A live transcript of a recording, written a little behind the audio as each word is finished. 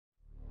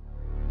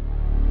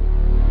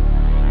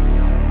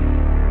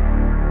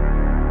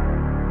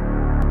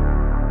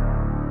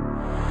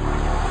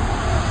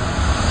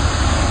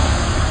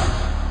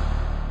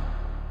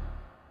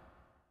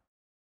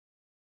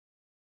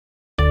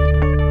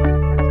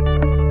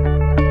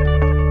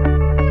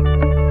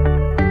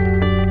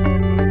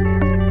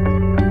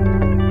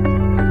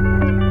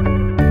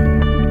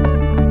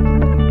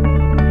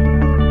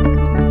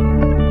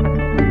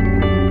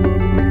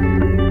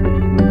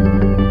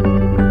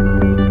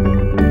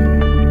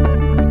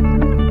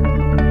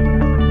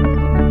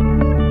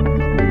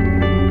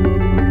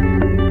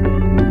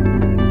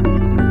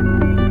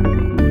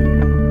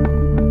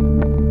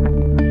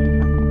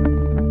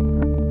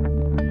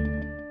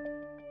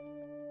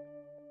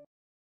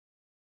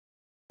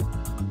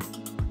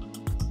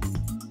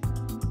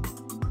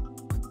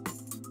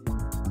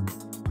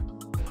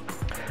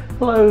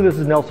Hello, this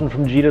is Nelson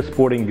from Gita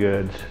Sporting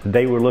Goods.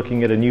 Today we're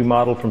looking at a new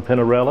model from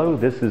Pinarello.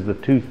 This is the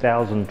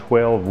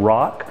 2012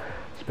 ROKH,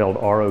 spelled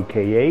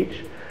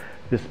R-O-K-H.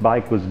 This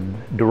bike was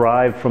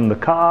derived from the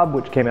Cobb,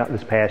 which came out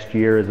this past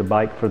year as a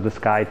bike for the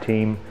Sky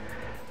team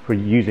for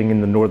using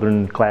in the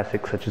northern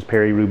classics such as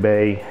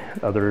Paris-Roubaix,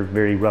 other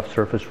very rough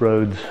surface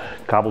roads,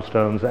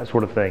 cobblestones, that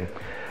sort of thing.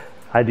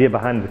 Idea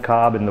behind the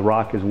Cobb and the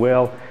ROKH as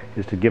well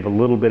is to give a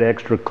little bit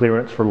extra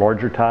clearance for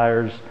larger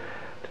tires,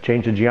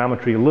 change the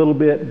geometry a little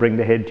bit, bring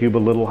the head tube a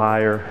little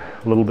higher,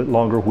 a little bit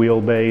longer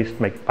wheelbase,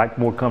 make the bike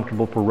more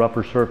comfortable for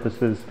rougher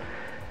surfaces,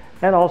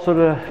 and also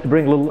to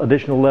bring a little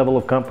additional level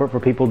of comfort for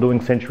people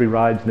doing century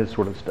rides and this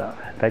sort of stuff.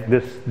 In fact,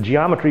 this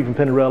geometry from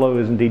Pinarello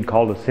is indeed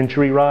called a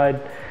century ride.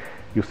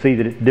 You'll see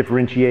that it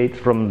differentiates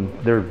from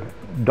their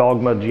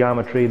dogma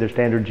geometry, their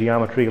standard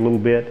geometry a little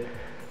bit.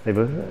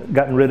 They've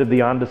gotten rid of the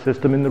Onda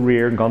system in the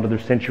rear and gone to their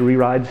century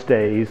ride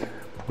stays,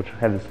 which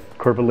have this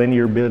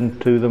curvilinear bend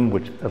to them,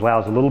 which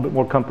allows a little bit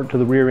more comfort to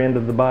the rear end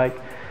of the bike.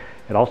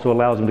 It also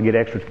allows them to get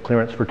extra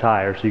clearance for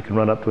tires, so you can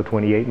run up to a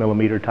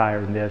 28mm tire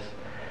in this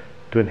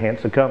to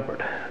enhance the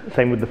comfort.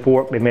 Same with the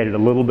fork. They made it a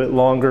little bit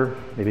longer.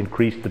 They've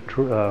increased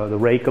the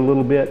rake a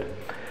little bit.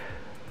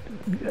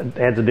 It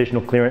adds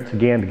additional clearance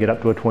again to get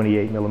up to a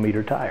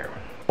 28mm tire.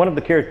 One of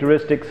the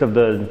characteristics of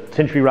the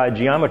century ride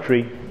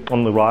geometry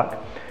on the ROKH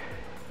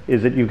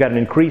is that you've got an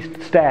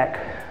increased stack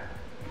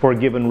for a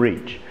given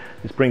reach.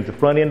 This brings the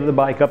front end of the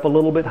bike up a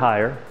little bit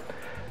higher.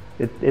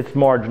 It's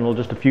marginal,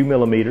 just a few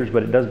millimeters,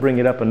 but it does bring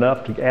it up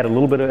enough to add a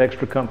little bit of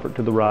extra comfort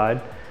to the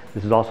ride.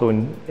 This is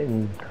also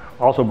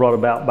also brought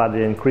about by the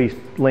increased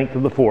length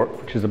of the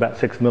fork, which is about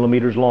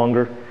 6mm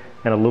longer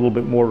and a little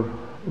bit more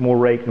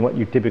rake than what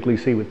you typically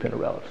see with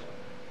Pinarellos.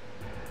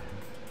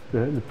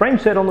 The frame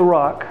set on the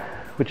ROKH,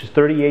 which is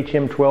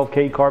 30HM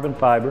 12K carbon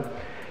fiber,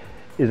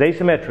 is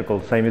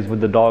asymmetrical, same as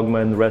with the Dogma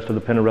and the rest of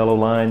the Pinarello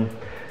line.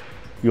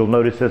 You'll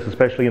notice this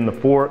especially in the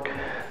fork,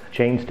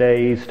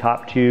 chainstays,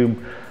 top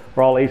tube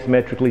are all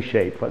asymmetrically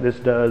shaped. What this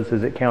does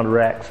is it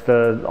counteracts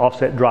the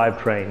offset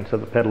drivetrain, so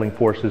the pedaling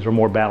forces are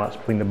more balanced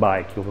between the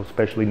bike. You'll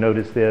especially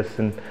notice this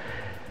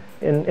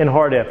in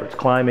hard efforts,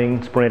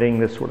 climbing, sprinting,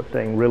 this sort of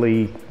thing.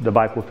 Really, the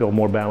bike will feel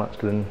more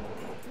balanced than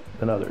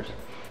others.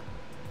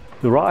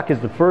 The ROKH is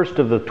the first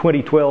of the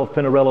 2012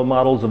 Pinarello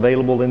models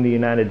available in the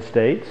United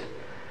States.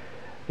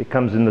 It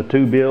comes in the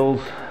two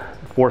bills,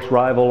 Force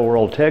Rival or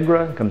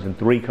Ultegra. It comes in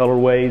 3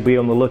 colorways. Be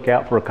on the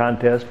lookout for a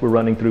contest we're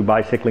running through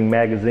Bicycling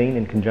Magazine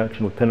in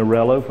conjunction with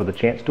Pinarello for the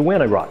chance to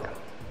win a ROKH.